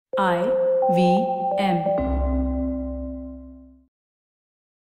IVM.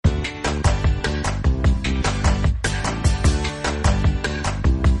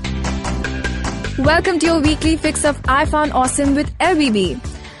 Welcome to your weekly fix of I Found Awesome with LBB.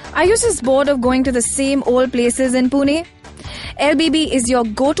 Are you just bored of going to the same old places in Pune? LBB is your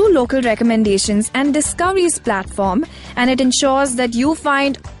go-to local recommendations and discoveries platform, and it ensures that you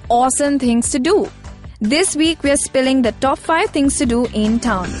find awesome things to do. This week, we are spilling the top 5 things to do in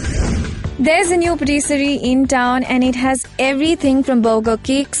town. There's a new patisserie in town, and it has everything from burger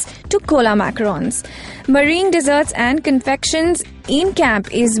cakes to cola macarons. Marine desserts and confections in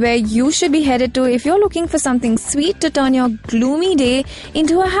camp is where you should be headed to if you're looking for something sweet to turn your gloomy day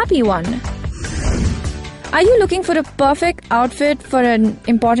into a happy one. Are you looking for a perfect outfit for an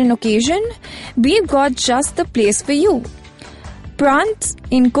important occasion? We've got just the place for you. Prant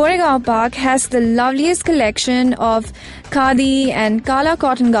in Koregaon Park has the loveliest collection of khadi and kala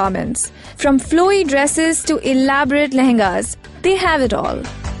cotton garments. From flowy dresses to elaborate lehengas, they have it all.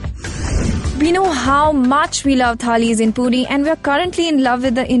 We know how much we love thalis in Pune, and we're currently in love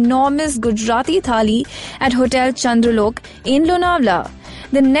with the enormous Gujarati thali at Hotel Chandralok in Lonavala.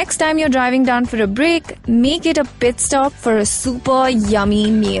 The next time you're driving down for a break, make it a pit stop for a super yummy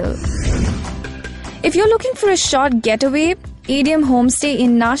meal. If you're looking for a short getaway, ADM Homestay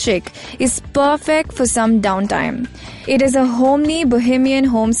in Nashik is perfect for some downtime. It is a homely bohemian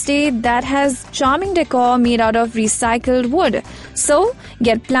homestay that has charming decor made out of recycled wood. So,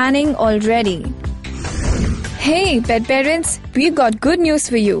 get planning already. Hey, pet parents, we've got good news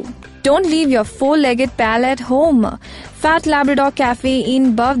for you. Don't leave your four-legged pal at home. Fat Labrador Cafe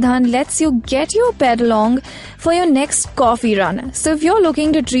in Bavdhan lets you get your pet along for your next coffee run. So if you're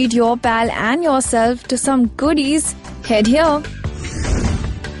looking to treat your pal and yourself to some goodies, head here.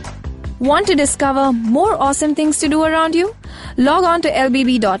 Want to discover more awesome things to do around you? Log on to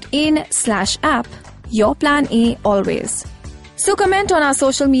lbb.in/app. Your plan A always. So comment on our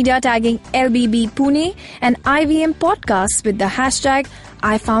social media tagging LBB Pune and IVM Podcasts with the hashtag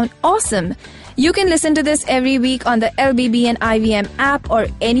 #IFoundAwesome. You can listen to this every week on the LBB and IVM app or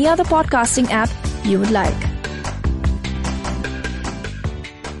any other podcasting app you would like.